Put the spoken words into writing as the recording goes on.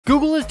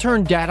Google has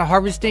turned data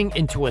harvesting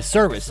into a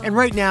service, and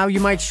right now you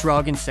might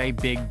shrug and say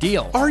big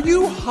deal. Are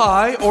you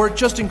high or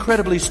just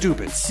incredibly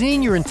stupid?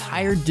 Seeing your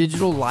entire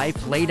digital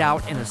life laid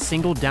out in a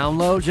single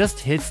download just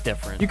hits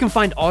different. You can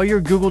find all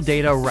your Google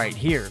data right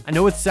here. I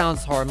know it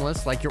sounds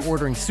harmless, like you're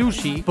ordering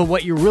sushi, but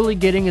what you're really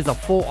getting is a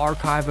full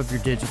archive of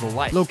your digital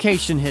life.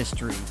 Location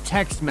history,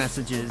 text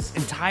messages,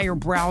 entire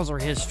browser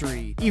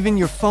history, even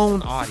your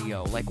phone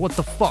audio, like what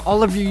the fuck,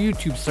 all of your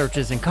YouTube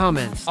searches and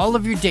comments, all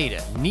of your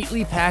data,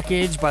 neatly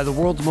packaged by the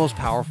world's most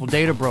powerful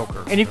data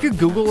broker. And if your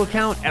Google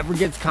account ever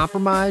gets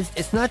compromised,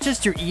 it's not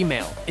just your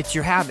email, it's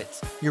your habits,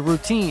 your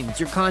routines,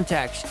 your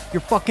contacts,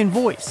 your fucking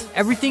voice.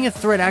 Everything a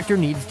threat actor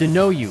needs to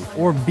know you,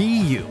 or be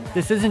you.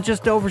 This isn't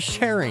just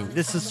oversharing,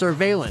 this is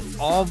surveillance,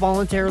 all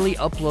voluntarily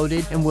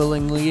uploaded and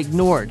willingly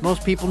ignored.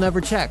 Most people never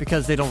check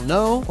because they don't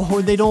know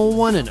or they don't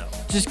want to know.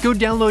 Just go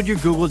download your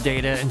Google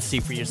data and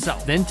see for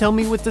yourself. Then tell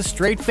me with a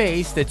straight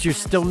face that you're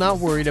still not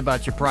worried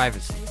about your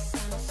privacy.